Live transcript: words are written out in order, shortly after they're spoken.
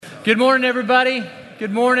Good morning, everybody.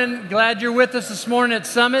 Good morning. Glad you're with us this morning at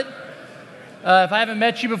Summit. If I haven't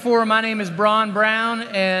met you before, my name is Bron Brown,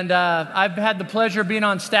 and I've had the pleasure of being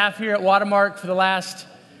on staff here at Watermark for the last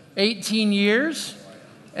 18 years,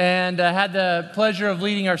 and had the pleasure of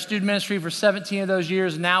leading our student ministry for 17 of those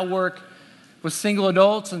years, now work with single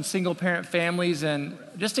adults and single parent families, and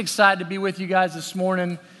just excited to be with you guys this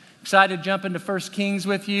morning. Excited to jump into 1 Kings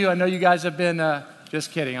with you. I know you guys have been,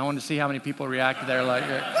 just kidding. I wanted to see how many people reacted there like,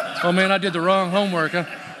 oh man, I did the wrong homework.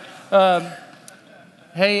 I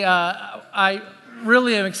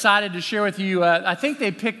really am excited to share with you. I think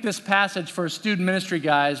they picked this passage for student ministry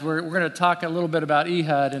guys. We're going to talk a little bit about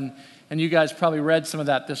Ehud, and you guys probably read some of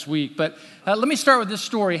that this week. But let me start with this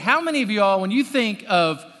story. How many of y'all, when you think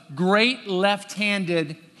of great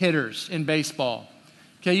left-handed hitters in baseball,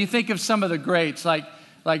 okay, you think of some of the greats like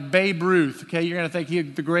Babe Ruth, okay? You're going to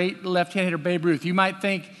think the great left-handed hitter Babe Ruth. You might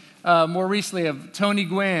think more recently of Tony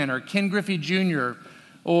Gwynn or Ken Griffey Jr.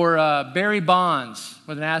 or Barry Bonds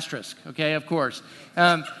with an asterisk, okay, of course.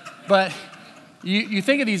 But you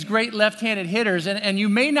think of these great left-handed hitters, and you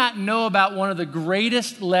may not know about one of the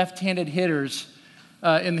greatest left-handed hitters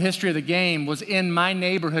in the history of the game was in my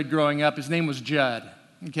neighborhood growing up. His name was Judd,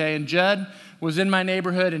 okay? And Judd was in my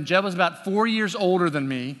neighborhood, and Judd was about 4 years older than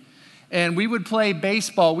me. And we would play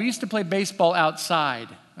baseball. We used to play baseball outside,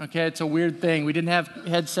 okay? It's a weird thing. We didn't have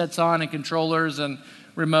headsets on and controllers and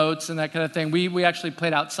remotes and that kind of thing. We actually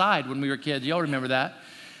played outside when we were kids. Y'all remember that?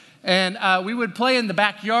 And we would play in the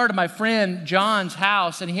backyard of my friend John's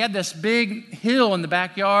house, and he had this big hill in the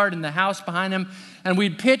backyard and the house behind him, and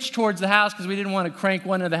we'd pitch towards the house because we didn't want to crank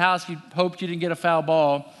one into the house. You hoped you didn't get a foul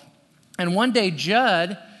ball. And one day,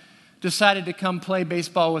 Judd decided to come play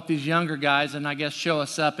baseball with these younger guys and I guess show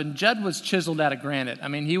us up. And Judd was chiseled out of granite. I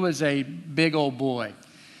mean, he was a big old boy.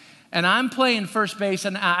 And I'm playing first base,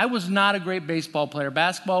 and I was not a great baseball player.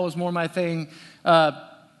 Basketball was more my thing.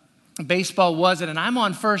 Baseball wasn't. And I'm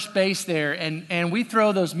on first base there, and we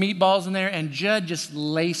throw those meatballs in there, and Judd just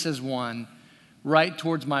laces one right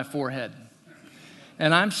towards my forehead.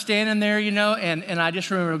 And I'm standing there, you know, and I just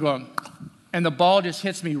remember going, and the ball just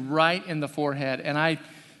hits me right in the forehead. And I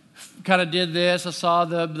kind of did this. I saw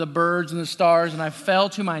the birds and the stars, and I fell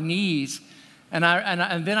to my knees. And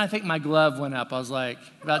then I think my glove went up. I was like,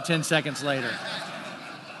 about 10 seconds later.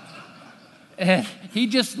 And he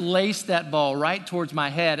just laced that ball right towards my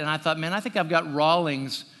head. And I thought, man, I think I've got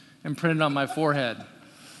Rawlings imprinted on my forehead.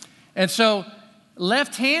 And so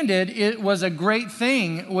left-handed, it was a great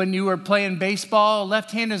thing when you were playing baseball.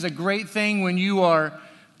 Left-handed is a great thing when you are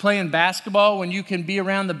playing basketball, when you can be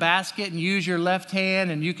around the basket and use your left hand,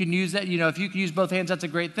 and you can use that, you know, if you can use both hands, that's a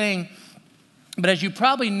great thing. But as you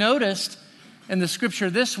probably noticed in the scripture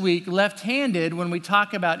this week, left-handed, when we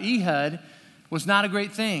talk about Ehud, was not a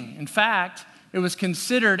great thing. In fact, it was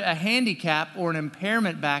considered a handicap or an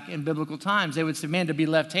impairment back in biblical times. They would say, man, to be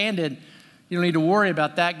left-handed, you don't need to worry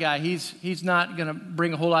about that guy. He's not going to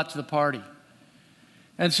bring a whole lot to the party.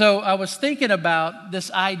 And so I was thinking about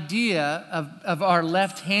this idea of our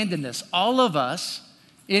left-handedness. All of us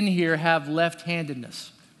in here have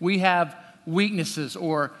left-handedness. We have weaknesses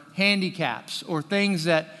or handicaps or things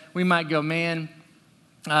that we might go, man,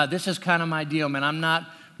 this is kind of my deal, man. I'm not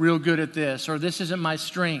real good at this, or this isn't my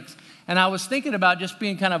strength. And I was thinking about just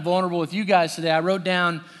being kind of vulnerable with you guys today. I wrote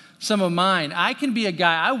down some of mine. I can be a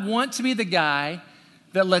guy, I want to be the guy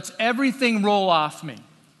that lets everything roll off me.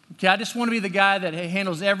 Okay, I just want to be the guy that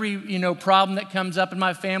handles every, problem that comes up in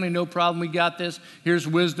my family. No problem, we got this. Here's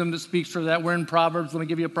wisdom that speaks for that. We're in Proverbs. Let me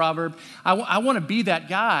give you a proverb. I want to be that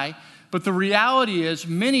guy, but the reality is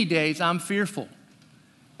many days I'm fearful,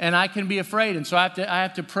 and I can be afraid. And so I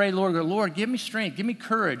have to pray, Lord, give me strength, give me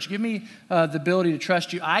courage, give me the ability to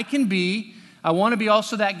trust you. I want to be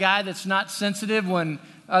also that guy that's not sensitive when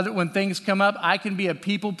things come up. I can be a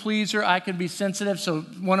people pleaser. I can be sensitive. So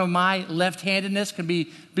one of my left-handedness can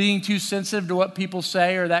be being too sensitive to what people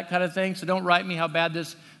say or that kind of thing. So don't write me how bad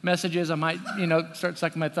this message is. I might, start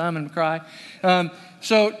sucking my thumb and cry.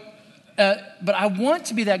 But I want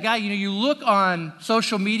to be that guy. You look on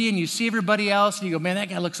social media and you see everybody else and you go, man, that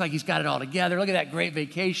guy looks like he's got it all together. Look at that great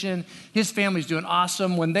vacation. His family's doing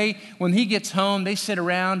awesome. When he gets home, they sit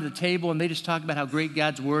around the table and they just talk about how great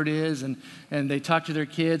God's word is, and they talk to their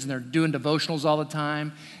kids and they're doing devotionals all the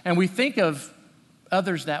time. And we think of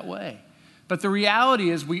others that way. But the reality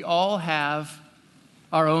is we all have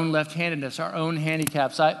our own left-handedness, our own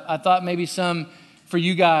handicaps. I thought maybe some for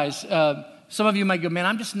you guys. Some of you might go, man,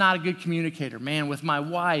 I'm just not a good communicator, man, with my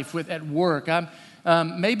wife, at work.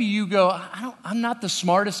 Maybe you go, I'm not the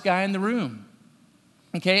smartest guy in the room.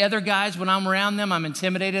 Okay, other guys, when I'm around them, I'm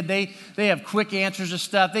intimidated. They have quick answers to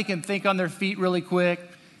stuff. They can think on their feet really quick.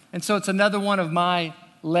 And so it's another one of my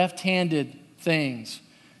left-handed things.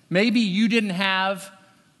 Maybe you didn't have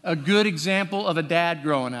a good example of a dad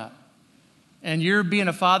growing up. And you're being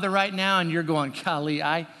a father right now and you're going, golly,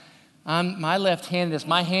 I'm my left-handedness,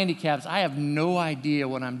 my handicaps, I have no idea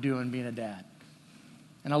what I'm doing being a dad.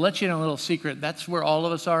 And I'll let you in a little secret. That's where all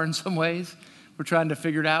of us are in some ways. We're trying to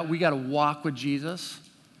figure it out. We got to walk with Jesus.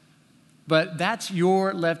 But that's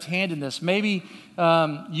your left-handedness. Maybe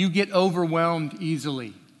you get overwhelmed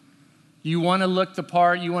easily. You want to look the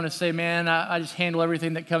part. You want to say, man, I just handle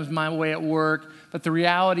everything that comes my way at work. But the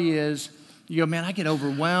reality is, you go, man, I get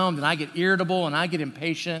overwhelmed and I get irritable and I get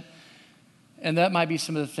impatient. And that might be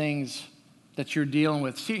some of the things that you're dealing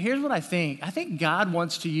with. See, here's what I think. I think God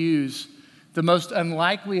wants to use the most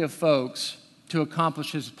unlikely of folks to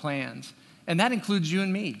accomplish his plans. And that includes you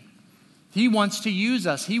and me. He wants to use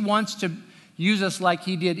us. He wants to use us like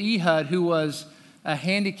he did Ehud, who was a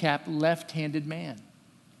handicapped left-handed man.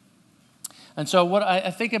 And so what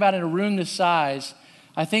I think about in a room this size,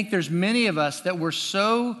 I think there's many of us that we're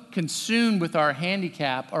so consumed with our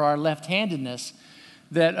handicap or our left-handedness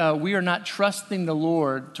that we are not trusting the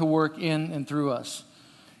Lord to work in and through us.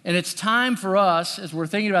 And it's time for us, as we're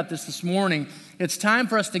thinking about this morning, it's time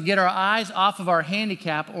for us to get our eyes off of our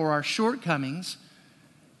handicap or our shortcomings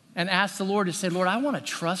and ask the Lord to say, Lord, I want to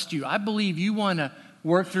trust you. I believe you want to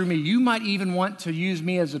work through me. You might even want to use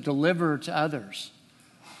me as a deliverer to others,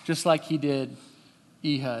 just like he did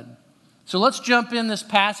Ehud. So let's jump in this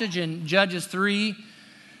passage in Judges 3.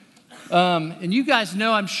 And you guys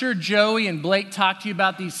know, I'm sure Joey and Blake talked to you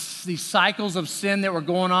about these cycles of sin that were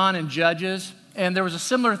going on in Judges. And there was a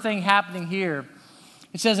similar thing happening here.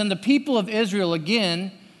 It says, and the people of Israel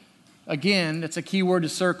again, that's a key word to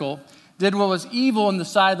circle, did what was evil in the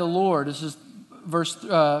sight of the Lord. This is verse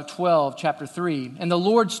 12, chapter 3. And the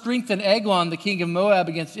Lord strengthened Eglon, the king of Moab,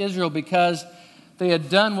 against Israel because they had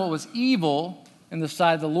done what was evil in the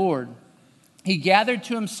sight of the Lord. He gathered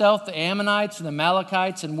to himself the Ammonites and the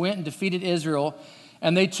Amalekites and went and defeated Israel.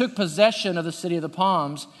 And they took possession of the city of the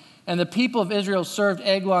palms. And the people of Israel served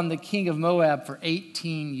Eglon, the king of Moab, for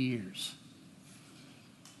 18 years.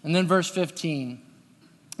 And then verse 15.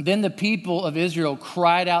 Then the people of Israel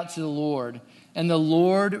cried out to the Lord, and the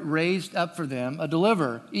Lord raised up for them a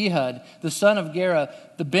deliverer, Ehud, the son of Gera,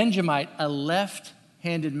 the Benjamite, a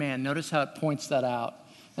left-handed man. Notice how it points that out.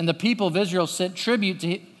 And the people of Israel sent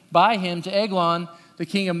tribute by him to Eglon, the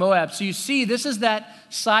king of Moab. So you see, this is that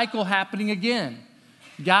cycle happening again.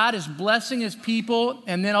 God is blessing his people,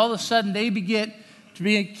 and then all of a sudden they begin to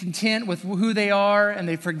be content with who they are, and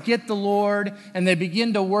they forget the Lord, and they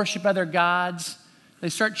begin to worship other gods. They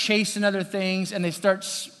start chasing other things, and they start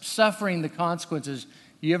suffering the consequences.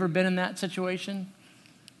 You ever been in that situation?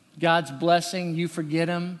 God's blessing, you forget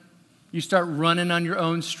him. You start running on your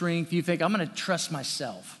own strength. You think, I'm going to trust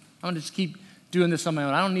myself. I'm going to just keep doing this on my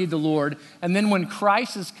own. I don't need the Lord. And then when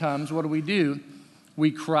crisis comes, what do?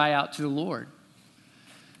 We cry out to the Lord.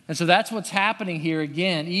 And so that's what's happening here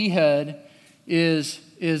again. Ehud is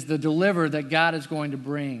the deliverer that God is going to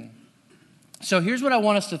bring. So here's what I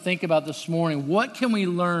want us to think about this morning. What can we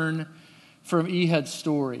learn from Ehud's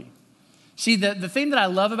story? See, the thing that I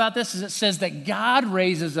love about this is it says that God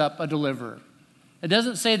raises up a deliverer. It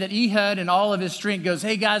doesn't say that Ehud in all of his strength goes,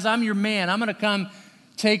 hey guys, I'm your man. I'm going to come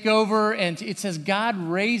take over. And it says God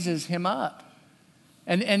raises him up.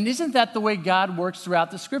 And isn't that the way God works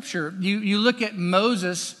throughout the scripture? You look at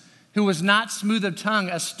Moses, who was not smooth of tongue,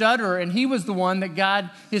 a stutterer, and he was the one that God,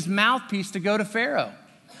 his mouthpiece to go to Pharaoh.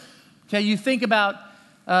 Okay, you think about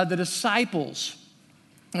the disciples,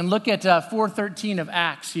 and look at 4:13 of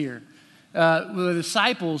Acts here. The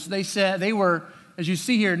disciples, they were, as you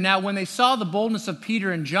see here, now when they saw the boldness of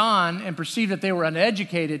Peter and John and perceived that they were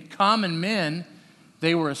uneducated, common men,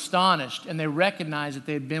 they were astonished, and they recognized that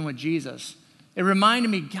they had been with Jesus. It reminded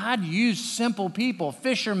me, God used simple people,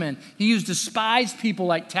 fishermen. He used despised people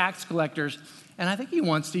like tax collectors. And I think he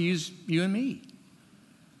wants to use you and me.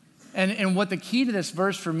 And what the key to this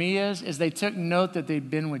verse for me is they took note that they'd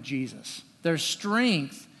been with Jesus. Their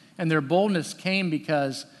strength and their boldness came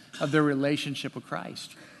because of their relationship with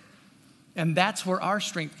Christ. And that's where our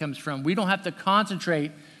strength comes from. We don't have to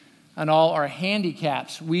concentrate on all our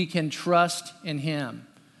handicaps. We can trust in him.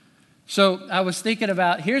 So I was thinking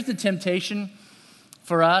about, here's the temptation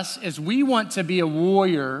for us is we want to be a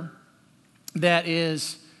warrior that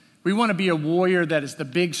is the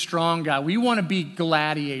big, strong guy. We want to be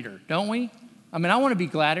gladiator, don't we? I mean, I want to be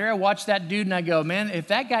gladiator. I watch that dude and I go, man, if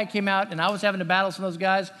that guy came out and I was having to battle some of those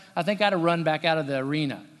guys, I think I'd have run back out of the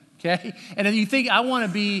arena, okay? And if you think you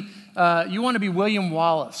want to be William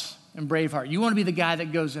Wallace in Braveheart. You want to be the guy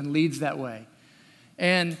that goes and leads that way.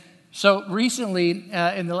 And So recently,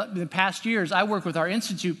 in the past years, I worked with our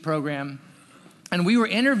Institute program, and we were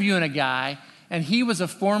interviewing a guy, and he was a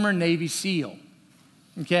former Navy SEAL,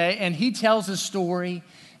 okay? And he tells his story,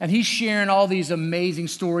 and he's sharing all these amazing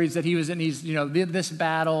stories that he was in, this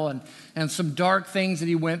battle and some dark things that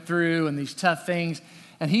he went through and these tough things.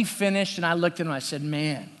 And he finished, and I looked at him, and I said,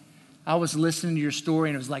 man, I was listening to your story,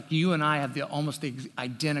 and it was like you and I have almost the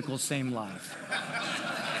identical same life.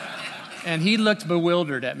 And he looked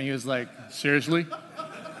bewildered at me. He was like, seriously?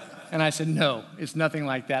 And I said, no, it's nothing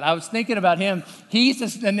like that. I was thinking about him.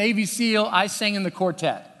 He's a Navy SEAL. I sang in the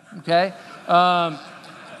quartet, okay?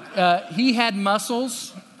 He had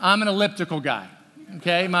muscles. I'm an elliptical guy,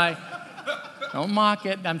 okay? Don't mock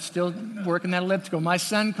it. I'm still working that elliptical. My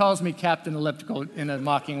son calls me Captain Elliptical in a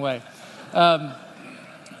mocking way.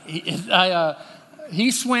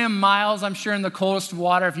 He swam miles, I'm sure, in the coldest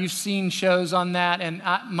water, if you've seen shows on that. And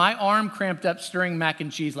my arm cramped up stirring mac and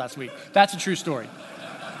cheese last week. That's a true story.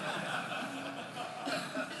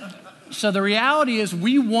 So the reality is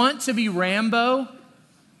we want to be Rambo,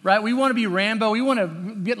 right? We want to be Rambo. We want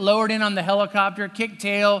to get lowered in on the helicopter, kick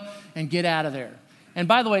tail, and get out of there. And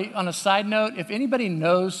by the way, on a side note, if anybody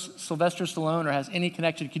knows Sylvester Stallone or has any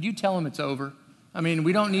connection, could you tell him it's over? I mean,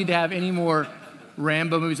 we don't need to have any more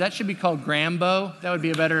Rambo movies. That should be called Grambo. That would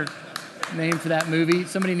be a better name for that movie.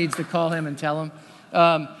 Somebody needs to call him and tell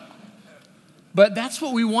him. But that's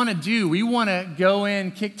what we want to do. We want to go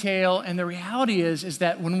in, kick tail, and the reality is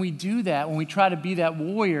that when we do that, when we try to be that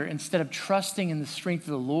warrior, instead of trusting in the strength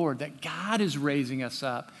of the Lord, that God is raising us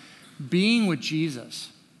up, being with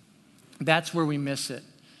Jesus, that's where we miss it.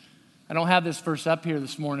 I don't have this verse up here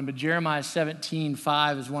this morning, but Jeremiah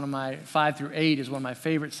 17:5 is 5 through 8 is one of my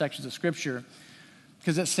favorite sections of Scripture.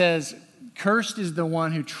 Because it says, cursed is the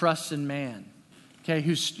one who trusts in man, okay,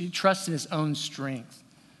 who trusts in his own strength.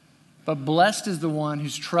 But blessed is the one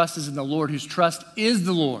whose trust is in the Lord, whose trust is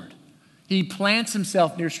the Lord. He plants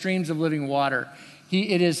himself near streams of living water.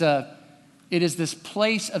 It is this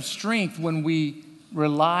place of strength when we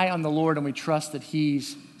rely on the Lord and we trust that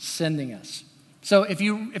he's sending us. So if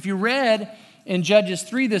you read in Judges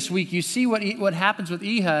 3 this week, you see what happens with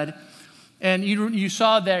Ehud. And you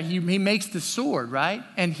saw that he makes the sword, right?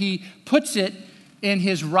 And he puts it in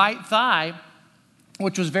his right thigh,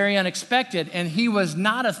 which was very unexpected. And he was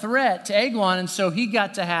not a threat to Eglon, and so he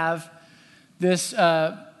got to have this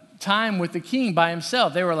time with the king by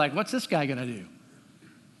himself. They were like, what's this guy going to do?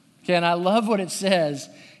 Okay, and I love what it says.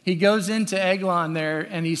 He goes into Eglon there,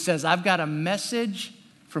 and he says, I've got a message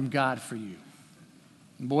from God for you.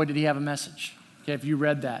 And boy, did he have a message. Okay, if you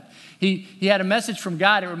read that. He had a message from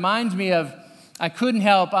God. It reminds me of, I couldn't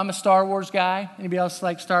help, I'm a Star Wars guy. Anybody else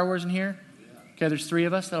like Star Wars in here? Okay, there's 3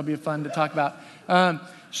 of us. That'll be fun to talk about.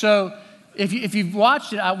 So if you've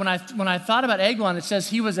watched it, when I thought about Eglon, it says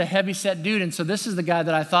he was a heavy-set dude, and so this is the guy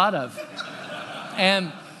that I thought of.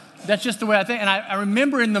 And that's just the way I think. And I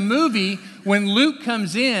remember in the movie when Luke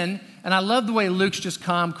comes in, and I love the way Luke's just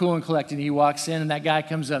calm, cool, and collected. He walks in, and that guy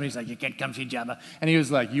comes up, and he's like, you can't come see Jabba. And he was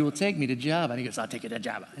like, you will take me to Jabba. And he goes, I'll take you to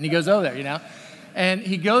Jabba. And he goes over there, And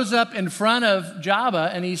he goes up in front of Jabba,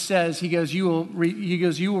 and he says, you will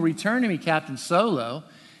return to me, Captain Solo,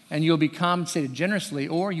 and you'll be compensated generously,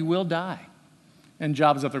 or you will die. And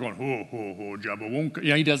Jabba's up there going, Jabba won't.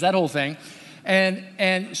 He does that whole thing.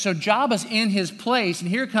 And so Jabba's in his place, and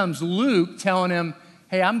here comes Luke telling him,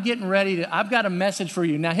 hey, I'm getting ready I've got a message for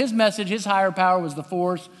you. Now, his message, his higher power was the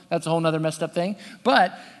Force. That's a whole other messed up thing.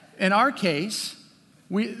 But in our case,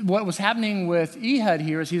 what was happening with Ehud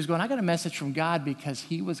here is he was going, I got a message from God because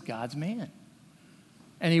he was God's man.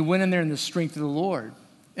 And he went in there in the strength of the Lord.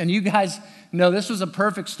 And you guys know this was a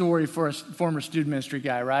perfect story for a former student ministry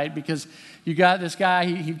guy, right? Because you got this guy,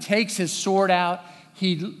 he takes his sword out,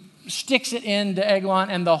 he sticks it into Eglon,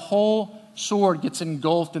 and the whole sword gets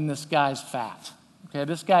engulfed in this guy's fat. Okay,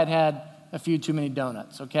 this guy had a few too many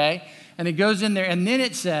donuts, okay? And he goes in there, and then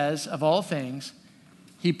it says, of all things,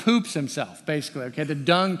 he poops himself, basically, okay? The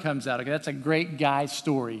dung comes out, okay? That's a great guy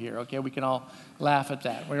story here, okay? We can all laugh at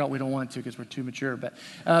that. We don't want to because we're too mature, but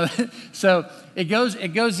so it goes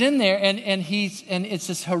in there, and it's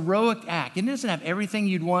this heroic act. It doesn't have everything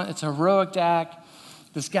you'd want. It's a heroic act.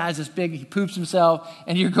 This guy's this big, he poops himself,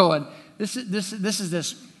 and you're going, this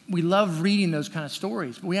is we love reading those kind of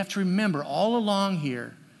stories. But we have to remember all along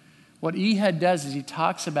here, what Ehud does is he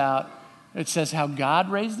talks about, it says how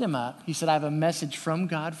God raised him up. He said, I have a message from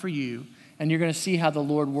God for you, and you're going to see how the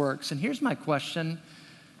Lord works. And here's my question.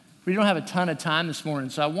 We don't have a ton of time this morning,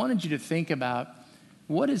 so I wanted you to think about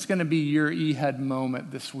what is going to be your Ehud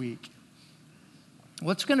moment this week?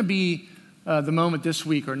 What's going to be the moment this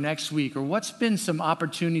week or next week? Or what's been some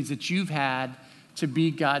opportunities that you've had to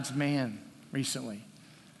be God's man recently.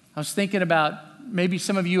 I was thinking about maybe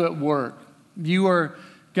some of you at work. You are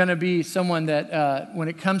going to be someone that, when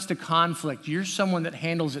it comes to conflict, you're someone that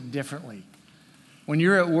handles it differently. When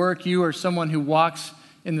you're at work, you are someone who walks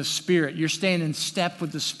in the Spirit. You're staying in step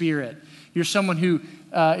with the Spirit. You're someone who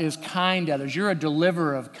is kind to others. You're a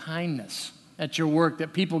deliverer of kindness at your work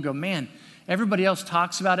that people go, man, everybody else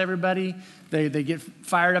talks about everybody. They get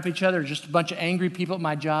fired up at each other, just a bunch of angry people at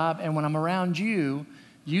my job. And when I'm around you,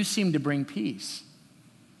 you seem to bring peace.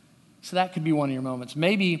 So that could be one of your moments.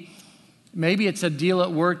 Maybe it's a deal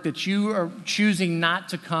at work that you are choosing not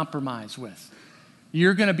to compromise with.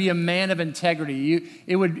 You're going to be a man of integrity.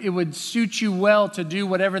 It would suit you well to do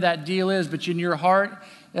whatever that deal is, but in your heart,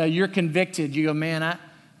 you're convicted. You go, man,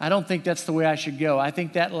 I don't think that's the way I should go. I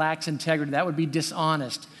think that lacks integrity. That would be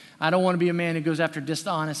dishonest. I don't want to be a man who goes after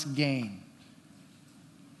dishonest gain.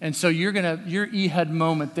 And so your Ehud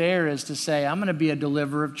moment there is to say, I'm going to be a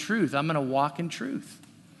deliverer of truth. I'm going to walk in truth.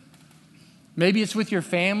 Maybe it's with your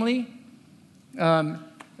family.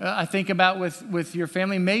 I think about with your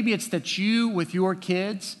family. Maybe it's that you, with your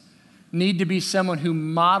kids, need to be someone who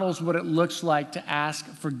models what it looks like to ask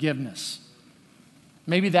forgiveness.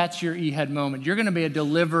 Maybe that's your Ehud moment. You're going to be a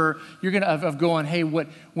deliverer. You're going to of going, hey,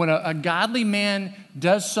 when a godly man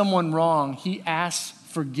does someone wrong, he asks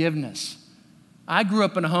forgiveness. I grew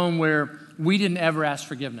up in a home where we didn't ever ask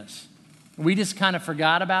forgiveness. We just kind of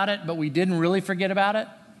forgot about it, but we didn't really forget about it.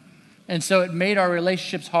 And so it made our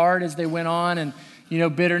relationships hard as they went on, and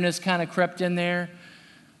bitterness kind of crept in there.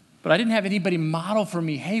 But I didn't have anybody model for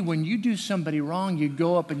me, hey, when you do somebody wrong, you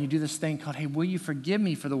go up and you do this thing called, hey, will you forgive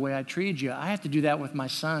me for the way I treated you? I have to do that with my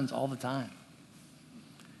sons all the time.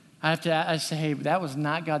 I say, hey, that was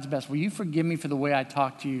not God's best. Will you forgive me for the way I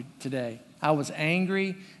talked to you today? I was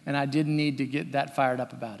angry, and I didn't need to get that fired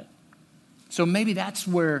up about it. So maybe that's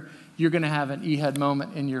where you're going to have an Ehud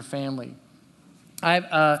moment in your family.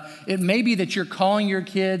 It may be that you're calling your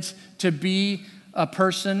kids to be a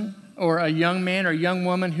person or a young man or young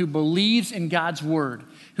woman who believes in God's word,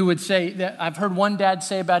 who would say that I've heard one dad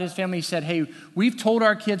say about his family, he said, hey, we've told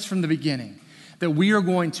our kids from the beginning that we are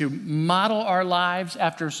going to model our lives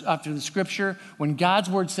after the scripture. When God's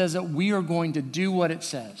word says it, we are going to do what it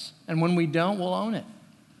says. And when we don't, we'll own it.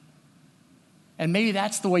 And maybe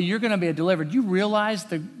that's the way you're going to be delivered. You realize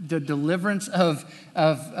the deliverance of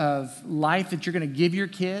life that you're going to give your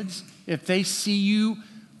kids if they see you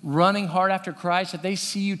running hard after Christ, if they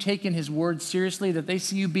see you taking his word seriously, that they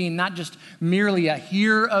see you being not just merely a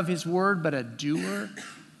hearer of his word, but a doer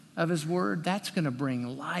of his word. That's going to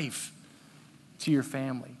bring life to your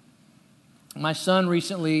family. My son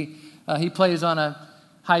recently, he plays on a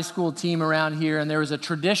high school team around here, and there was a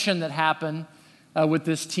tradition that happened with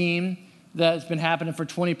this team that's been happening for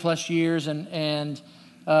 20 plus years. And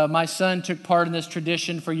my son took part in this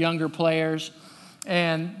tradition for younger players.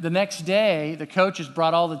 And the next day, the coaches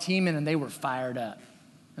brought all the team in and they were fired up.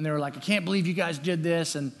 And they were like, I can't believe you guys did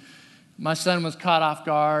this. And my son was caught off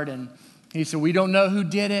guard. And he said, we don't know who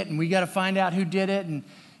did it. And we got to find out who did it.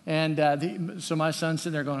 So my son's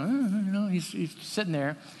sitting there going, he's sitting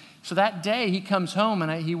there. So that day he comes home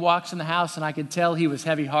and he walks in the house and I could tell he was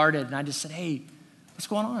heavy-hearted. And I just said, hey, what's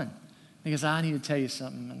going on? And he goes, I need to tell you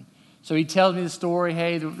something. And so he tells me the story.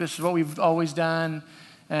 Hey, this is what we've always done.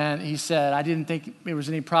 And he said, I didn't think there was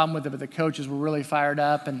any problem with it, but the coaches were really fired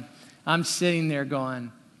up. And I'm sitting there going,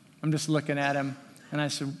 I'm just looking at him. And I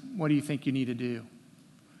said, what do you think you need to do?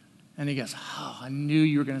 And he goes, oh, I knew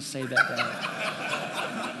you were going to say that,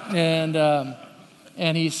 Dad.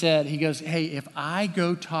 And he goes, hey, if I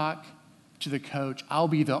go talk to the coach, I'll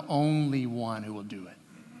be the only one who will do it.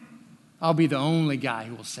 I'll be the only guy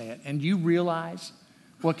who will say it. And you realize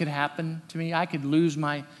what could happen to me? I could lose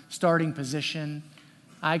my starting position.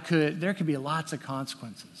 There could be lots of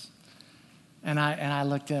consequences. And I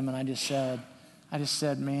looked at him and I just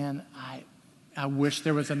said, man, I wish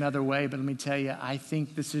there was another way, but let me tell you, I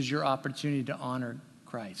think this is your opportunity to honor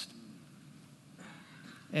Christ.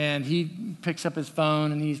 And he picks up his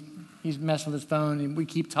phone and he's messing with his phone and we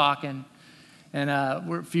keep talking. And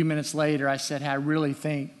a few minutes later, I said, hey, I really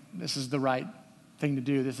think this is the right thing to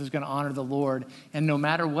do. This is going to honor the Lord. And no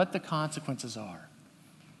matter what the consequences are,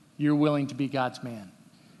 you're willing to be God's man.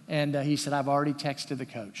 And he said, I've already texted the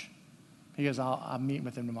coach. He goes, I'll meet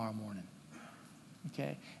with him tomorrow morning.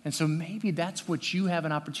 Okay? And so maybe that's what you have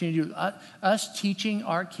an opportunity to do. Us teaching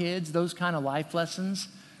our kids those kind of life lessons,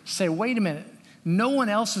 say, wait a minute, no one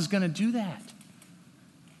else is going to do that.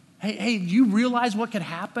 Hey, do you realize what could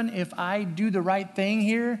happen if I do the right thing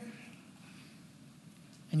here?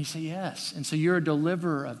 And you say, yes. And so you're a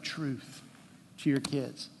deliverer of truth to your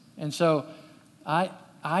kids. And so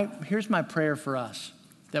here's my prayer for us,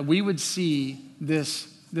 that we would see this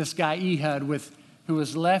guy Ehud who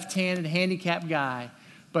was left-handed, handicapped guy,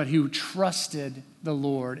 but who trusted the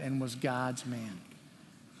Lord and was God's man.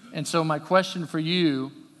 And so my question for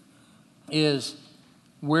you is,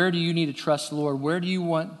 where do you need to trust the Lord? Where do you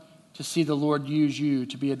want to see the Lord use you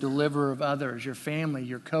to be a deliverer of others, your family,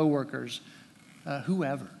 your coworkers,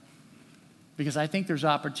 whoever? Because I think there's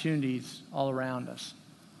opportunities all around us.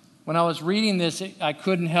 When I was reading this, I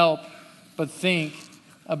couldn't help but think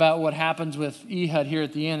about what happens with Ehud here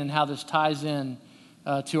at the end and how this ties in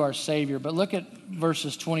to our Savior. But look at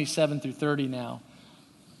verses 27 through 30 now.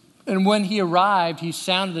 And when he arrived, he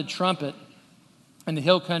sounded the trumpet in the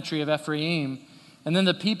hill country of Ephraim. And then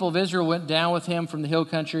the people of Israel went down with him from the hill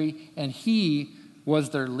country, and he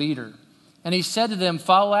was their leader. And he said to them,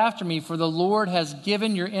 follow after me, for the Lord has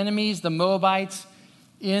given your enemies, the Moabites,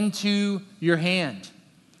 into your hand.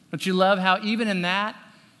 Don't you love how even in that,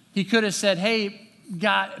 he could have said, hey,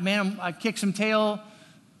 God, man, I kicked some tail,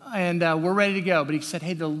 and we're ready to go. But he said,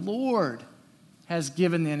 hey, the Lord has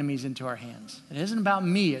given the enemies into our hands. It isn't about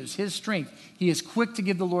me. It was his strength. He is quick to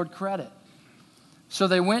give the Lord credit. So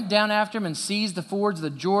they went down after him and seized the fords of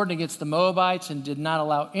the Jordan against the Moabites and did not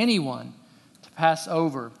allow anyone to pass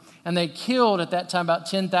over. And they killed at that time about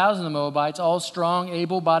 10,000 of the Moabites, all strong,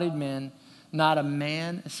 able-bodied men. Not a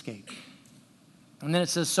man escaped. And then it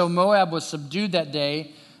says, so Moab was subdued that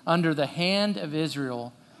day under the hand of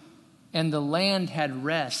Israel, and the land had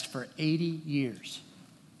rest for 80 years.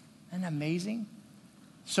 Isn't that amazing?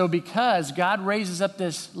 So because God raises up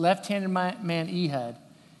this left-handed man, Ehud,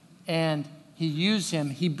 and he used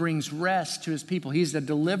him, he brings rest to his people. He's the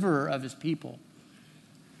deliverer of his people.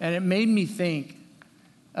 And it made me think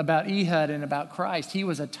about Ehud and about Christ. He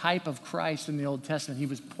was a type of Christ in the Old Testament. He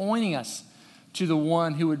was pointing us to the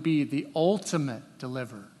one who would be the ultimate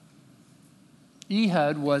deliverer.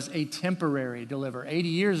 Ehud was a temporary deliverer. 80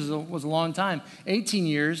 years was a long time. 18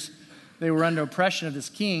 years, they were under oppression of this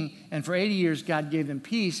king, and for 80 years, God gave them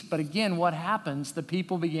peace. But again, what happens? The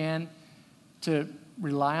people began to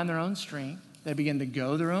rely on their own strength. They began to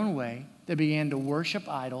go their own way. They began to worship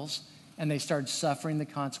idols, and they started suffering the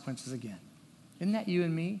consequences again. Isn't that you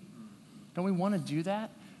and me? Don't we want to do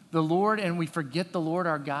that? The Lord, and we forget the Lord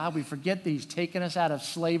our God. We forget that he's taken us out of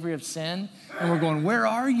slavery of sin, and we're going, where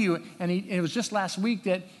are you? And it was just last week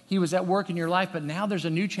that he was at work in your life, but now there's a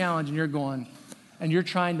new challenge, and you're going, and you're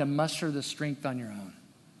trying to muster the strength on your own.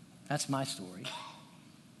 That's my story.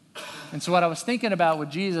 And so what I was thinking about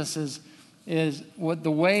with Jesus is what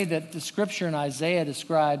the way that the scripture in Isaiah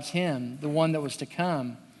describes him, the one that was to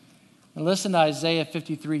come. And listen to Isaiah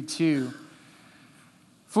 53:2.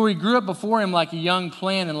 For he grew up before him like a young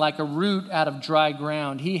plant and like a root out of dry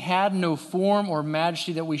ground. He had no form or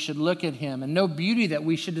majesty that we should look at him, and no beauty that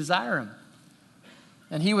we should desire him.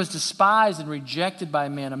 And he was despised and rejected by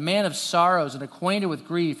men, a man of sorrows and acquainted with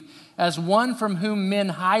grief. As one from whom men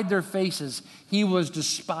hide their faces, he was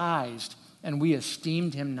despised, and we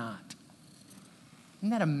esteemed him not.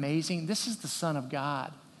 Isn't that amazing? This is the Son of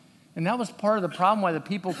God. And that was part of the problem why the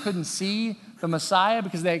people couldn't see the Messiah,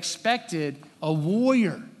 because they expected a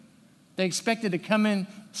warrior. They expected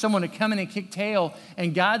someone to come in and kick tail,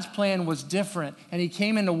 and God's plan was different, and he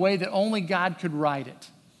came in a way that only God could write it.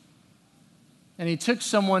 And he took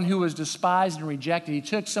someone who was despised and rejected. He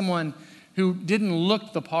took someone who didn't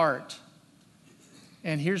look the part.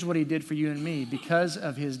 And here's what he did for you and me. Because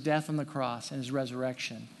of his death on the cross and his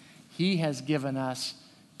resurrection, he has given us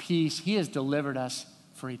peace. He has delivered us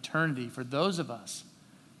for eternity, for those of us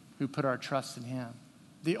who put our trust in him.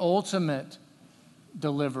 The ultimate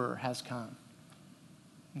deliverer has come.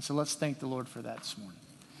 And so let's thank the Lord for that this morning.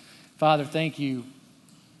 Father, thank you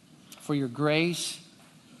for your grace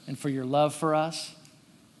and for your love for us.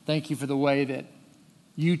 Thank you for the way that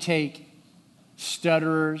you take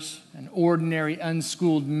stutterers and ordinary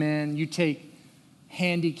unschooled men. You take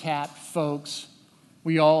handicapped folks.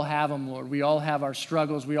 We all have them, Lord. We all have our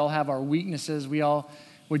struggles. We all have our weaknesses.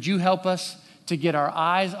 Would you help us to get our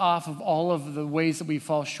eyes off of all of the ways that we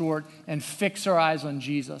fall short and fix our eyes on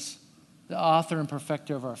Jesus, the author and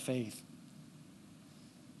perfecter of our faith.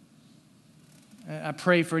 I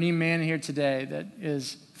pray for any man here today that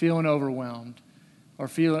is feeling overwhelmed or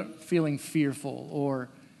feeling fearful or,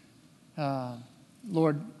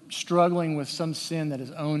 Lord, struggling with some sin that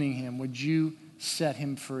is owning him. Would you set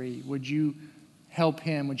him free? Would you help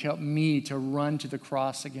him? Would you help me to run to the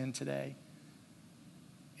cross again today?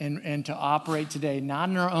 And to operate today, not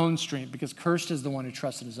in our own strength, because cursed is the one who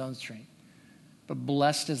trusts in his own strength, but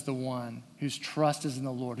blessed is the one whose trust is in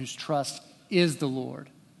the Lord, whose trust is the Lord.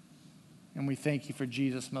 And we thank you for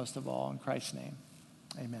Jesus most of all. In Christ's name,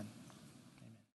 amen.